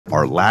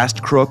Our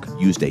last crook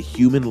used a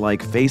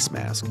human-like face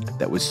mask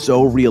that was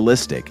so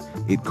realistic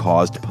it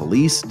caused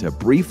police to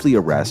briefly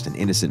arrest an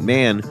innocent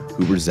man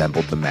who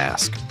resembled the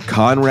mask.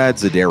 Conrad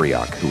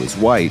Zdzierak, who is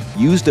white,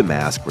 used a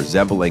mask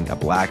resembling a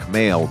black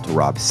male to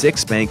rob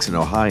 6 banks in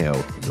Ohio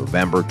in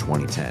November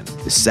 2010.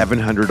 The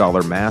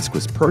 $700 mask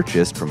was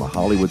purchased from a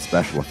Hollywood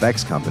special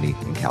effects company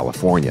in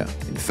California.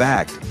 In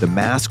fact, the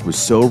mask was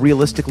so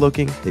realistic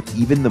looking that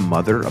even the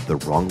mother of the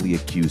wrongly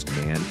accused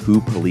man who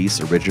police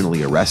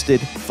originally arrested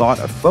thought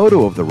a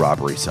photo of the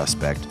robbery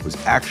suspect was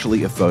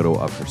actually a photo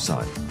of her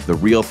son. The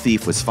real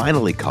thief was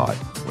finally caught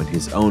when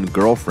his own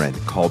girlfriend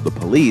called the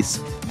police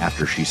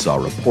after she saw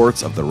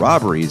reports of the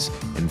robberies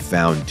and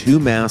found 2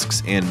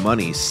 masks and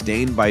money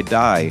stained by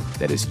dye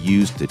that is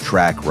used to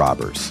track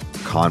robbers.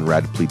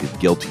 Conrad pleaded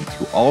guilty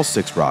to all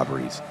 6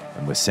 robberies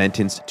and was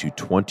sentenced to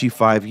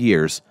 25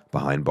 years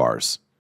behind bars.